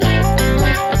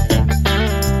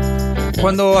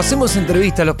Cuando hacemos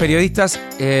entrevistas a los periodistas,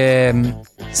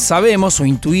 sabemos o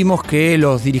intuimos que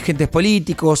los dirigentes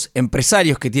políticos,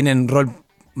 empresarios que tienen rol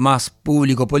más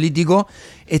público-político,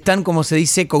 están, como se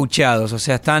dice, coacheados, o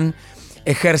sea, están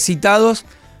ejercitados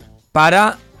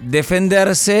para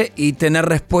defenderse y tener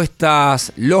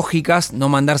respuestas lógicas, no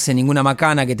mandarse ninguna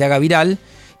macana que te haga viral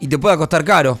y te pueda costar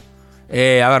caro.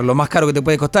 Lo más caro que te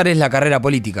puede costar es la carrera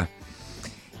política.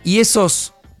 Y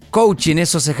esos coaching,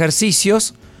 esos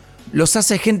ejercicios, los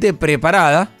hace gente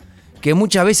preparada, que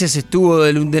muchas veces estuvo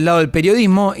del lado del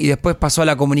periodismo y después pasó a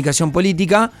la comunicación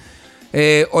política,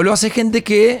 o lo hace gente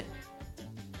que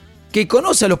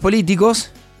conoce a los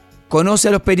políticos, conoce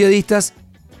a los periodistas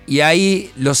y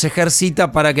ahí los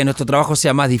ejercita para que nuestro trabajo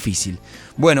sea más difícil.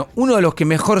 Bueno, uno de los que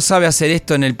mejor sabe hacer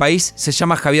esto en el país se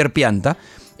llama Javier Pianta,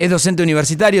 es docente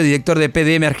universitario, director de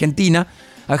PDM Argentina,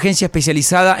 agencia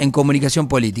especializada en comunicación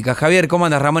política. Javier, ¿cómo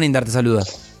andas? Ramón Indar te saluda.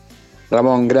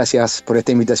 Ramón, gracias por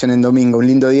esta invitación en domingo. Un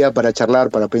lindo día para charlar,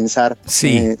 para pensar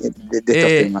de estos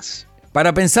temas.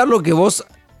 Para pensar lo que vos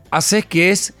haces,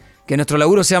 que es que nuestro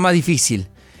laburo sea más difícil.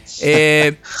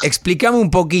 Explícame un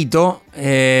poquito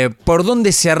por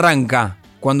dónde se arranca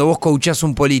cuando vos coachás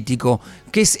un político.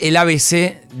 ¿Qué es el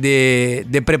ABC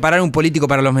de preparar un político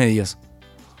para los medios?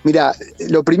 Mira,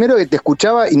 lo primero que te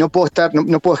escuchaba, y no puedo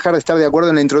dejar de estar de acuerdo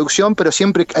en la introducción, pero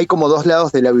siempre hay como dos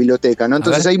lados de la biblioteca, ¿no?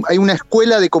 Entonces hay una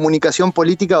escuela de comunicación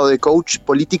política o de coach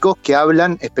políticos que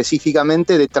hablan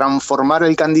específicamente de transformar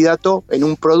al candidato en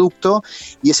un producto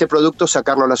y ese producto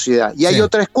sacarlo a la sociedad. Y hay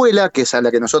otra escuela, que es a la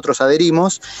que nosotros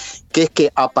adherimos, que es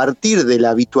que a partir de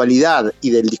la habitualidad y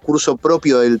del discurso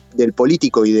propio del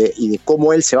político y de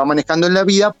cómo él se va manejando en la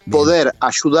vida, poder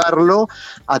ayudarlo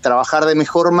a trabajar de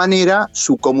mejor manera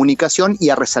su comunicación y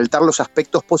a resaltar los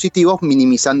aspectos positivos,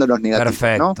 minimizando los negativos.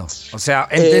 Perfecto. ¿No? O sea,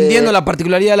 entendiendo la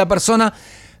particularidad de la persona,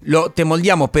 te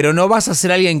moldeamos, pero no vas a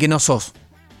ser alguien que no sos.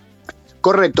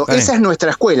 Correcto, esa es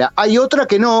nuestra escuela. Hay otra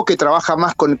que no, que trabaja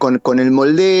más con el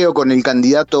moldeo, con el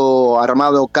candidato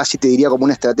armado, casi te diría como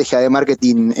una estrategia de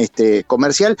marketing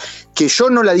comercial, que yo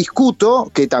no la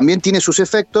discuto, que también tiene sus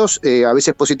efectos, a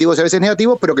veces positivos y a veces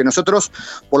negativos, pero que nosotros,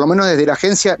 por lo menos desde la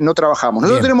agencia, no trabajamos.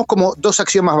 Nosotros tenemos como dos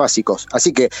axiomas básicos.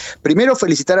 Así que, primero,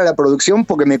 felicitar a la producción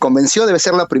porque me convenció, debe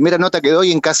ser la primera nota que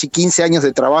doy en casi 15 años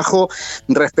de trabajo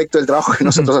respecto al trabajo que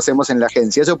nosotros hacemos en la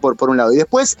agencia. Eso por un lado. Y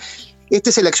después,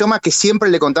 este es el axioma que siempre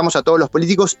le contamos a todos los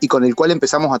políticos y con el cual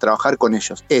empezamos a trabajar con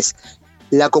ellos. Es,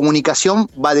 la comunicación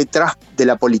va detrás de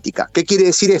la política. ¿Qué quiere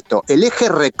decir esto? El eje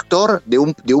rector de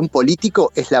un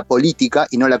político es la política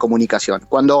y no la comunicación.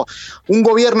 Cuando un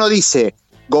gobierno dice,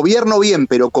 gobierno bien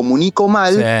pero comunico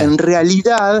mal, en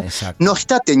realidad no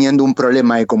está teniendo un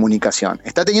problema de comunicación,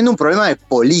 está teniendo un problema de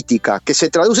política, que se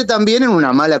traduce también en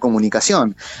una mala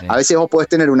comunicación. A veces vos podés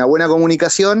tener una buena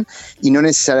comunicación y no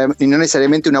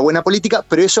necesariamente una buena política,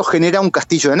 pero eso genera un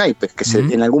castillo de naipes, que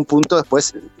en algún punto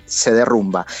después se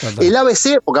derrumba. Total. El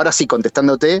ABC, porque ahora sí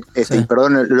contestándote,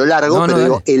 perdón lo largo, pero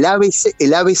digo, el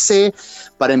ABC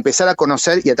para empezar a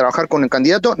conocer y a trabajar con el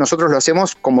candidato, nosotros lo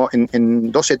hacemos como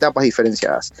en dos etapas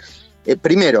diferenciadas.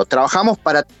 Primero, trabajamos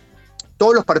para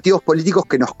todos los partidos políticos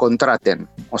que nos contraten.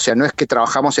 O sea, no es que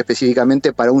trabajamos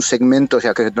específicamente para un segmento, o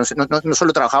sea, que no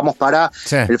solo trabajamos para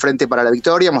el Frente para la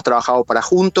Victoria, hemos trabajado para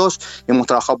Juntos, hemos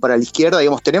trabajado para la izquierda,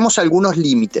 digamos, tenemos algunos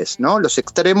límites, ¿no? Los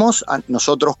extremos,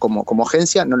 nosotros como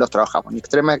agencia no los trabajamos, ni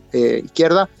extrema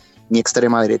izquierda ni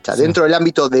extrema derecha. Dentro del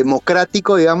ámbito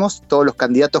democrático, digamos, todos los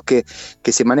candidatos que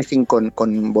se manejen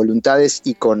con voluntades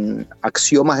y con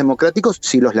axiomas democráticos,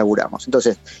 sí los laburamos.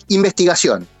 Entonces,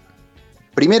 investigación.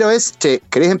 Primero es,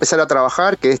 ¿querés empezar a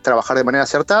trabajar? ¿Querés trabajar de manera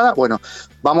acertada? Bueno,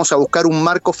 vamos a buscar un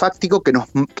marco fáctico que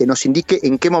nos indique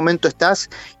en qué momento estás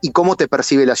y cómo te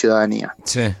percibe la ciudadanía.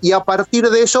 Y a partir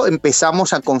de eso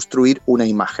empezamos a construir una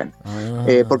imagen.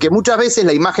 Porque muchas veces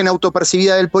la imagen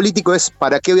autopercibida del político es,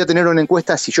 ¿para qué voy a tener una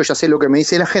encuesta si yo ya sé lo que me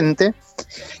dice la gente?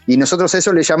 Y nosotros a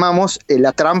eso le llamamos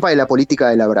la trampa de la política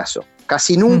del abrazo.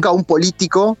 Casi nunca un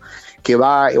político que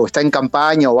va o está en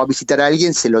campaña o va a visitar a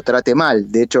alguien se lo trate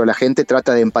mal. De hecho, la gente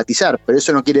trata de empatizar, pero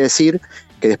eso no quiere decir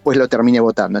que después lo termine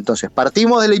votando. Entonces,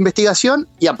 partimos de la investigación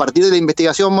y a partir de la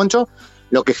investigación, Moncho,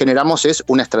 lo que generamos es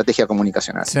una estrategia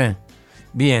comunicacional. Sí,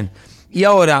 bien. Y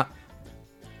ahora,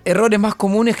 ¿errores más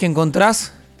comunes que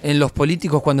encontrás en los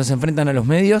políticos cuando se enfrentan a los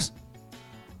medios?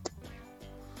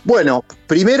 Bueno,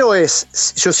 primero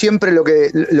yo siempre lo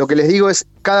que les digo es,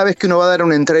 cada vez que uno va a dar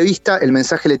una entrevista, el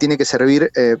mensaje le tiene que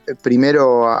servir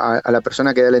primero a la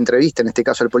persona que da la entrevista, en este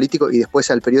caso al político, y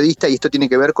después al periodista, y esto tiene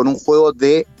que ver con un juego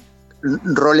de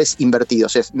roles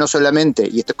invertidos. Es no solamente,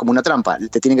 y esto es como una trampa,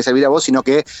 te tiene que servir a vos, sino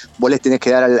que vos les tenés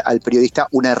que dar al periodista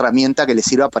una herramienta que le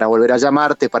sirva para volver a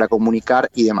llamarte, para comunicar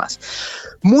y demás.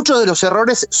 Muchos de los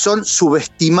errores son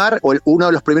subestimar, o uno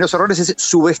de los primeros errores es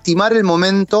subestimar el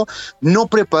momento, no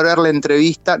preparar la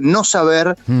entrevista, no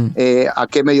saber a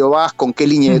qué medio vas, con qué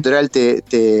línea editorial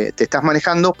te estás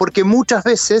manejando, porque muchas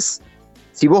veces,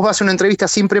 si vos vas a una entrevista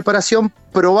sin preparación,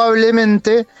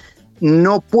 probablemente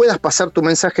no puedas pasar tu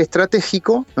mensaje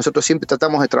estratégico. Nosotros siempre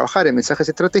tratamos de trabajar en mensajes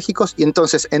estratégicos y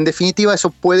entonces, en definitiva,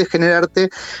 eso puede generarte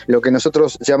lo que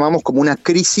nosotros llamamos como una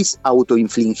crisis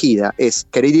autoinfligida. Es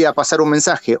querer ir a pasar un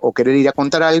mensaje o querer ir a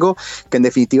contar algo que en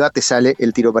definitiva te sale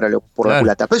el tiro por la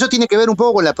culata. Pero eso tiene que ver un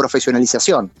poco con la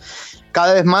profesionalización.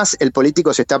 Cada vez más el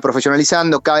político se está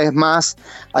profesionalizando, cada vez más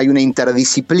hay una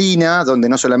interdisciplina donde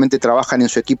no solamente trabajan en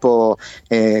su equipo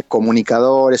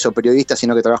comunicadores o periodistas,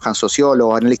 sino que trabajan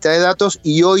sociólogos, analistas de datos,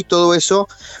 y hoy todo eso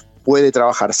puede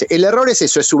trabajarse. El error es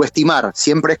eso, es subestimar.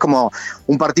 Siempre es como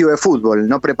un partido de fútbol,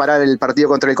 no preparar el partido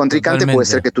contra el contrincante. Totalmente. Puede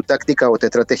ser que tu táctica o tu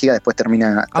estrategia después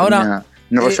termina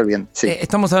no resolviendo. Sí.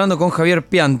 Estamos hablando con Javier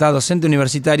Pianta, docente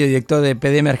universitario, director de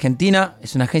PDM Argentina,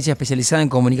 es una agencia especializada en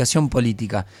comunicación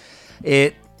política.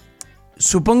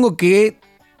 Supongo que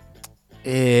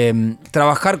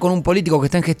trabajar con un político que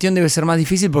está en gestión debe ser más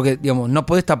difícil porque, digamos, no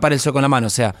podés tapar el sol con la mano.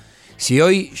 O sea, si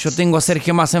hoy yo tengo a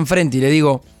Sergio Massa enfrente y le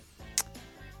digo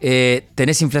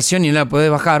tenés inflación y no la podés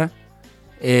bajar,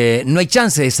 no hay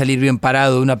chance de salir bien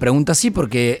parado de una pregunta así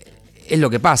porque es lo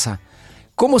que pasa.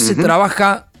 ¿Cómo se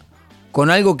trabaja con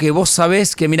algo que vos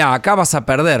sabés que, mirá, acá vas a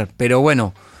perder, pero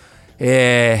bueno,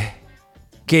 ¿qué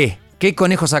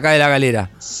conejo sacás de la galera?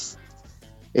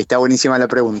 Está buenísima la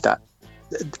pregunta.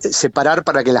 Separar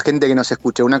para que la gente que nos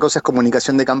escuche. Una cosa es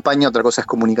comunicación de campaña, otra cosa es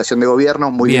comunicación de gobierno.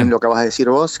 Muy bien lo acabas de decir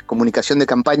vos. Comunicación de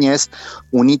campaña es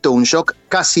un hito, un shock.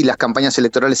 Casi las campañas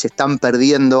electorales están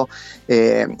perdiendo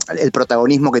el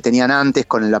protagonismo que tenían antes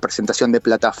con la presentación de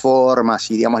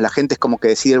plataformas y, digamos, la gente es como que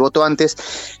decide el voto antes.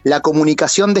 La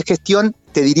comunicación de gestión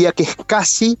te diría que es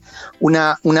casi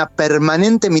una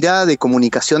permanente mirada de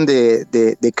comunicación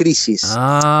de crisis.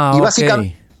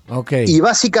 Y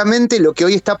básicamente lo que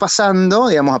hoy está pasando,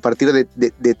 digamos, a partir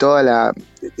de toda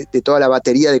la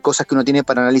batería de cosas que uno tiene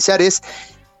para analizar es,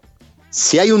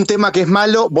 si hay un tema que es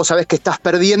malo, vos sabés que estás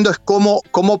perdiendo, es cómo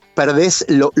perdés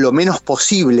lo menos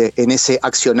posible en ese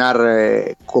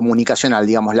accionar comunicacional,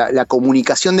 digamos. La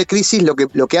comunicación de crisis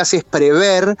lo que hace es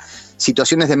prever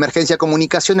situaciones de emergencia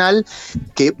comunicacional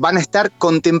que van a estar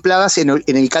contempladas en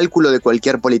el cálculo de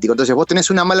cualquier político. Entonces vos tenés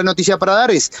una mala noticia para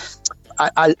dar, es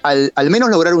al menos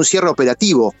lograr un cierre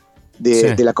operativo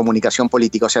de la comunicación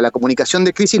política. O sea, la comunicación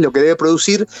de crisis lo que debe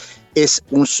producir es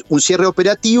un cierre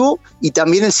operativo y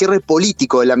también el cierre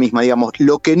político de la misma, digamos.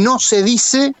 Lo que no se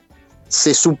dice,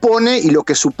 se supone, y lo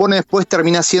que supone después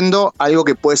termina siendo algo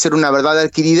que puede ser una verdad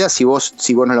adquirida si vos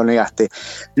no lo negaste.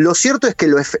 Lo cierto es que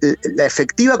la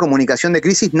efectiva comunicación de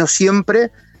crisis no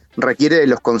siempre requiere de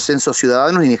los consensos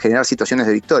ciudadanos ni de generar situaciones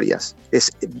de victorias.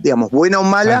 Es, digamos, buena o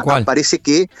mala, parece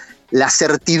que la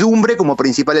certidumbre como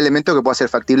principal elemento que puede hacer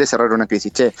factible cerrar una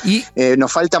crisis.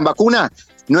 ¿Nos faltan vacunas?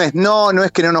 No es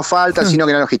que no nos faltan, sino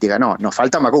que no logística. No, nos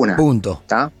faltan vacunas. Punto.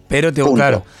 ¿Está? Pero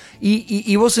claro.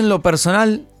 ¿Y vos en lo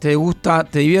personal te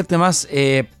divierte más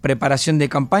preparación de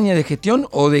campaña, de gestión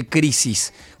o de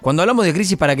crisis? Cuando hablamos de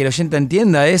crisis, para que el oyente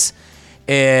entienda, es...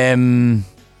 dame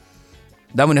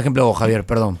un ejemplo vos, Javier,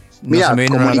 perdón. Mira,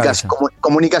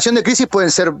 comunicación de crisis pueden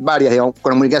ser varias, digamos.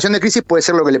 Comunicación de crisis puede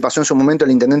ser lo que le pasó en su momento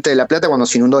al intendente de La Plata cuando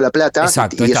se inundó La Plata.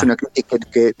 Exacto, y es una crisis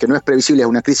que no es previsible, es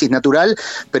una crisis natural,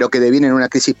 pero que deviene en una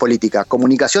crisis política.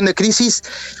 Comunicación de crisis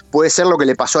puede ser lo que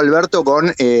le pasó a Alberto con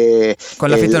la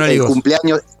fiesta de Olivos.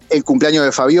 El cumpleaños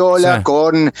de Fabiola,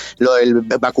 con lo del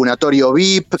vacunatorio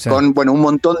VIP, con un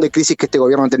montón de crisis que este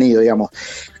gobierno ha tenido, digamos.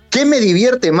 ¿Qué me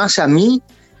divierte más a mí?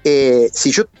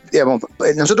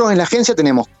 Nosotros en la agencia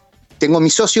tengo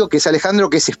mi socio, que es Alejandro,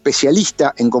 que es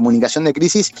especialista en comunicación de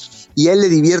crisis, y a él le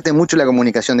divierte mucho la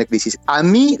comunicación de crisis. A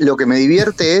mí lo que me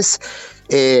divierte es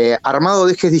armado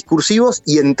de ejes discursivos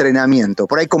y entrenamiento.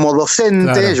 Por ahí como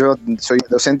docente, yo soy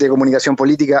docente de comunicación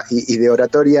política y de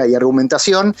oratoria y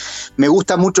argumentación, me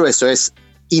gusta mucho eso, es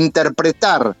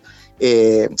interpretar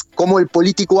cómo el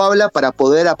político habla para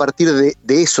poder, a partir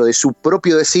de eso, de su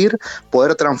propio decir,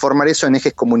 poder transformar eso en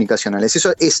ejes comunicacionales.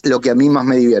 Eso es lo que a mí más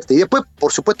me divierte. Y después,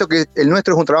 por supuesto que el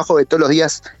nuestro es un trabajo de todos los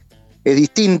días es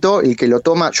distinto el que lo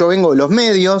toma. Yo vengo de los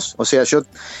medios, o sea, yo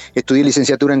estudié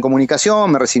licenciatura en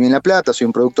comunicación, me recibí en La Plata, soy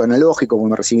un producto analógico, como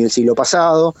me recibí el siglo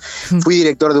pasado, fui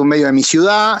director de un medio de mi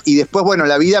ciudad y después, bueno,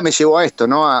 la vida me llevó a esto,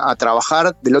 ¿no? A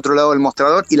trabajar del otro lado del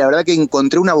mostrador y la verdad que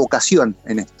encontré una vocación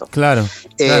en esto. Claro.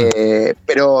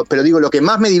 Pero digo, lo que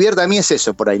más me divierte a mí es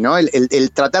eso por ahí, ¿no?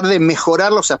 El tratar de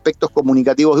mejorar los aspectos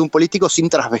comunicativos de un político sin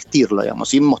trasvestirlo, digamos,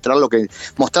 sin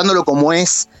mostrándolo como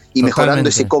es y mejorando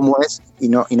ese cómo es y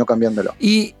no cambiándolo.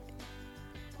 Y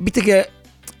viste que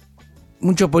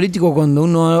muchos políticos cuando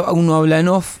uno habla en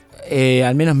off,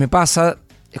 al menos me pasa,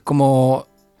 es como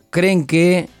creen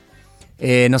que,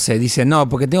 no sé, dicen, no,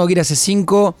 porque tengo que ir a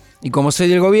C5 y como soy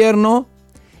del gobierno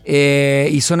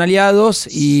y son aliados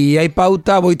y hay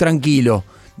pauta, voy tranquilo.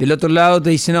 Del otro lado te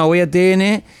dicen, no, voy a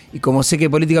TN y como sé que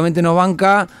políticamente nos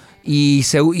banca y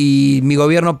mi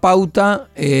gobierno pauta,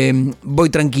 voy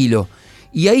tranquilo.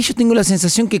 Y ahí yo tengo la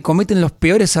sensación que cometen los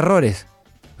peores errores.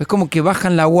 Es como que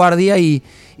bajan la guardia y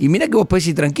mira que vos podés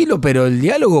ir tranquilo, pero el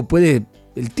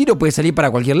tiro puede salir para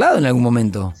cualquier lado en algún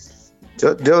momento.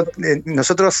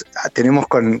 Nosotros tenemos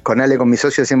con Ale, con mi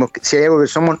socio, decimos que si hay algo que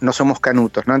somos, no somos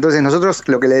canutos, ¿no? Entonces nosotros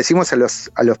lo que le decimos a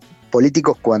los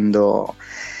políticos cuando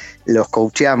los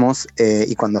coacheamos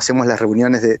y cuando hacemos las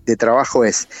reuniones de trabajo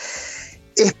es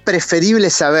preferible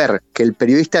saber que el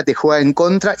periodista te juega en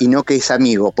contra y no que es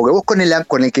amigo, porque vos con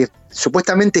el que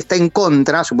supuestamente está en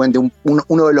contra, suponete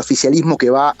uno del oficialismo que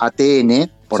va a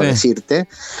TN, por decirte,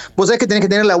 vos sabés que tenés que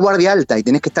tener la guardia alta y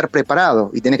tenés que estar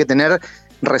preparado y tenés que tener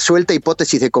resuelta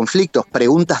hipótesis de conflictos,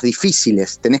 preguntas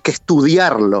difíciles, tenés que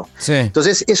estudiarlo. Sí.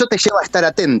 Entonces eso te lleva a estar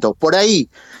atento. Por ahí,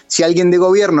 si alguien de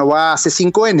gobierno va a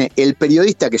C5N, el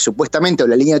periodista que supuestamente, o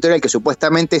la línea editorial que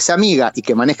supuestamente es amiga y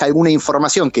que maneja alguna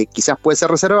información que quizás puede ser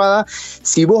reservada,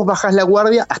 si vos bajás la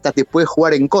guardia, hasta te puede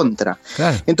jugar en contra.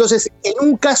 Claro. Entonces, en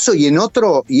un caso y en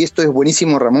otro, y esto es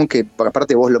buenísimo, Ramón, que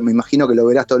aparte vos me imagino que lo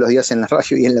verás todos los días en la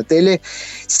radio y en la tele,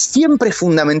 siempre es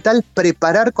fundamental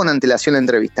preparar con antelación la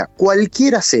entrevista.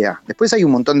 Cualquiera sea. Después hay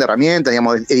un montón de herramientas,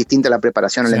 digamos, es distinta la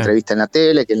preparación en la entrevista en la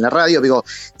tele que en la radio. Digo,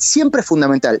 siempre es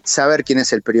fundamental saber quién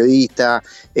es el periodista,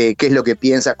 qué es lo que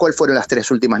piensa, cuáles fueron las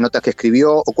 3 últimas notas que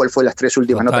escribió, o cuáles fueron las 3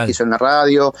 últimas notas que hizo en la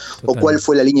radio, o cuál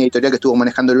fue la línea editorial que estuvo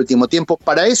manejando el último tiempo.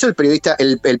 Para eso el periodista,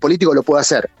 el político lo puede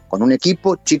hacer con un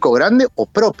equipo chico, grande o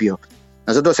propio.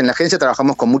 Nosotros en la agencia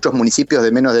trabajamos con muchos municipios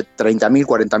de menos de 30.000,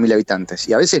 40.000 habitantes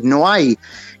y a veces no hay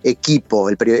equipo,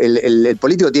 el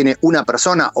político tiene una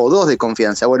persona o 2 de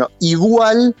confianza. Bueno,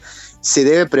 igual se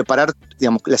debe preparar,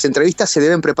 digamos, las entrevistas se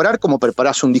deben preparar como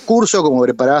preparás un discurso, como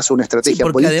preparás una estrategia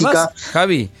política. Además,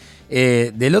 Javi,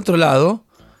 del otro lado,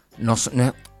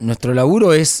 nuestro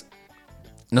laburo es,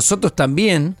 nosotros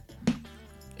también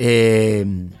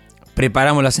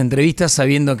preparamos las entrevistas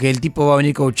sabiendo que el tipo va a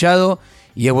venir coachado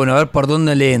y es bueno a ver por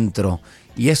dónde le entro.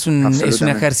 Y es un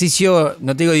ejercicio,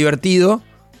 no te digo divertido,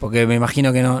 porque me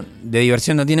imagino que no, de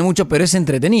diversión no tiene mucho, pero es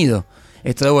entretenido.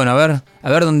 Esto de bueno, a ver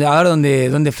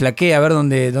dónde flaquea, a ver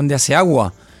dónde hace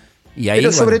agua. Y ahí,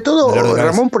 pero sobre todo,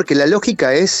 Ramón, porque la lógica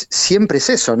siempre es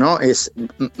eso, ¿no? Es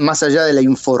más allá de la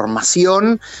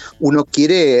información, uno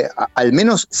quiere al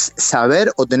menos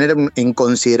saber o tener en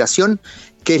consideración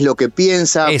qué es lo que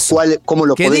piensa, cómo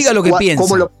lo podés, diga lo que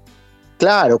piensa.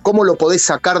 Claro, cómo lo podés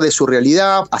sacar de su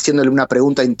realidad, haciéndole una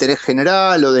pregunta de interés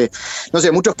general o de, no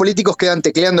sé, muchos políticos quedan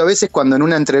tecleando a veces cuando en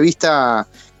una entrevista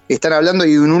están hablando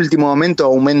y en un último momento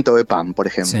aumento de pan, por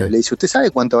ejemplo. Sí. Le dice, ¿usted sabe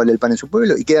cuánto vale el pan en su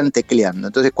pueblo? Y quedan tecleando.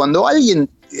 Entonces, cuando alguien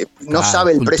no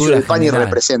sabe el precio del pan general y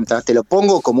representa, te lo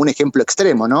pongo como un ejemplo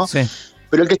extremo, ¿no? Sí.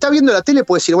 Pero el que está viendo la tele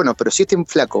puede decir, bueno, pero si este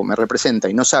flaco me representa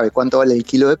y no sabe cuánto vale el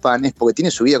kilo de pan, es porque tiene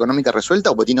su vida económica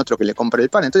resuelta o porque tiene otro que le compra el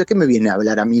pan. Entonces, ¿qué me viene a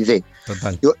hablar a mí de?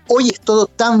 Total. Digo, hoy es todo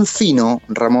tan fino,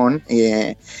 Ramón,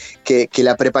 que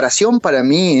la preparación para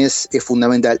mí es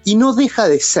fundamental. Y no deja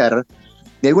de ser,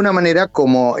 de alguna manera,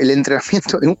 como el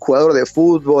entrenamiento de un jugador de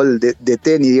fútbol, de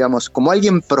tenis, digamos, como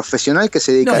alguien profesional que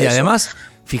se dedica a eso. Y además,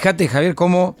 fíjate, Javier,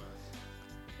 cómo...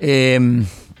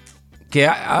 que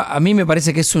a mí me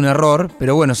parece que es un error,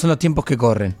 pero bueno, son los tiempos que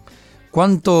corren.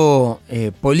 ¿Cuánto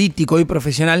político y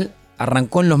profesional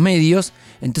arrancó en los medios?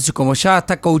 Entonces, como ya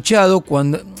está coachado,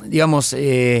 cuando, digamos,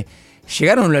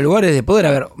 llegaron a lugares de poder.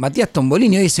 A ver, Matías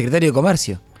Tombolini hoy es secretario de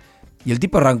Comercio. Y el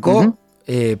tipo arrancó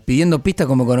pidiendo pistas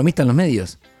como economista en los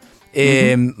medios.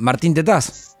 Martín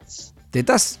Tetaz.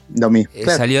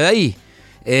 Salió de ahí.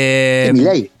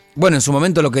 Bueno, en su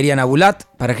momento lo querían a Bulat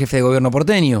para jefe de gobierno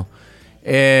porteño.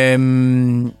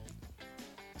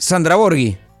 Sandra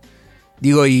Borghi.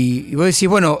 Digo, y vos decís,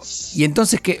 bueno, ¿y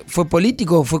entonces qué? ¿Fue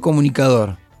político o fue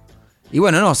comunicador? Y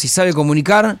bueno, no, si sabe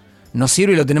comunicar, nos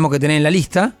sirve y lo tenemos que tener en la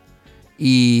lista.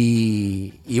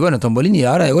 Y bueno, Tombolini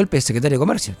ahora de golpe es secretario de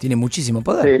Comercio, tiene muchísimo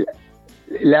poder.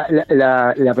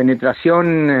 La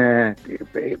penetración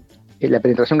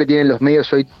que tienen los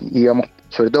medios hoy, digamos,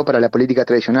 sobre todo para la política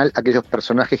tradicional, aquellos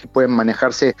personajes que pueden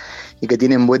manejarse y que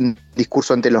tienen buen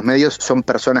discurso ante los medios, son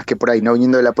personas que por ahí, no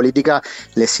viniendo de la política,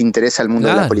 les interesa el mundo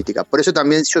de la política. Por eso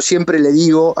también yo siempre le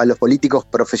digo a los políticos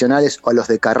profesionales o a los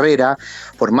de carrera,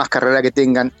 por más carrera que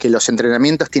tengan, que los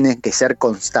entrenamientos tienen que ser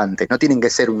constantes, no tienen que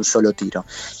ser un solo tiro.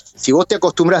 Si vos te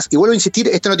acostumbras, y vuelvo a insistir,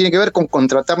 esto no tiene que ver con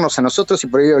contratarnos a nosotros y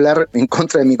por ahí hablar en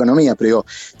contra de mi economía, pero digo,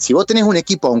 si vos tenés un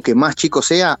equipo, aunque más chico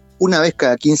sea, una vez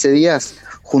cada 15 días,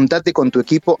 juntate con tu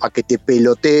equipo a que te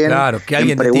peloteen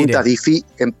en preguntas difíciles.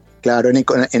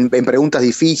 En preguntas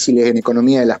difíciles, en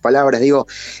economía de las palabras. Digo,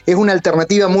 es una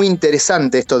alternativa muy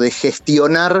interesante esto de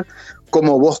gestionar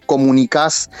cómo vos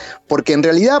comunicás, porque en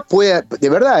realidad puede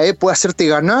hacerte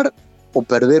ganar o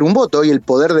perder un voto. Y el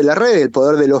poder de la red, el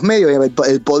poder de los medios,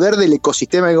 el poder del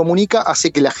ecosistema que comunica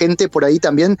hace que la gente por ahí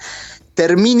también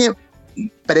termine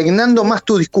pregnando más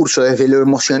tu discurso desde lo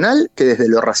emocional que desde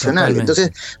lo racional. Totalmente.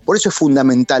 Entonces, por eso es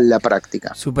fundamental la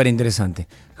práctica. Súper interesante.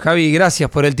 Javi, gracias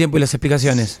por el tiempo y las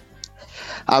explicaciones.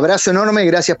 Abrazo enorme,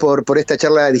 gracias por esta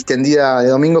charla distendida de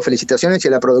domingo, felicitaciones y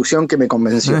a la producción que me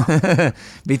convenció.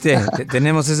 Viste,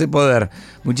 tenemos ese poder.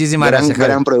 Muchísimas gracias, Javi.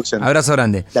 Gran producción. Abrazo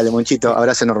grande. Dale, Monchito,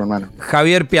 abrazo enorme, hermano.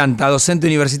 Javier Pianta, docente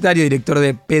universitario, director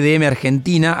de PDM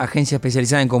Argentina, agencia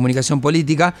especializada en comunicación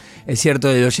política. Es cierto,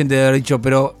 el oyente de haber dicho,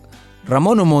 pero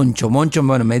 ¿Ramón o Moncho? Moncho,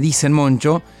 bueno, me dicen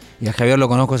Moncho, y a Javier lo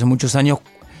conozco hace muchos años,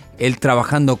 él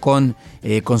trabajando con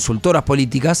consultoras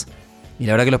políticas. Y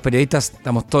la verdad que los periodistas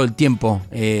estamos todo el tiempo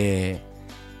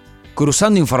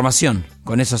cruzando información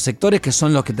con esos sectores que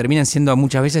son los que terminan siendo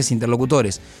muchas veces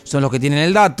interlocutores. Son los que tienen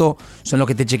el dato, son los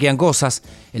que te chequean cosas.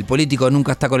 El político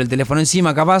nunca está con el teléfono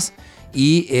encima, capaz.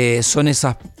 Y son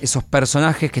esos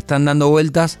personajes que están dando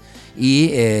vueltas y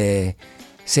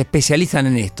se especializan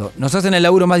en esto. Nos hacen el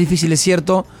laburo más difícil, es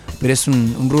cierto, pero es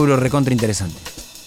un rubro recontra interesante.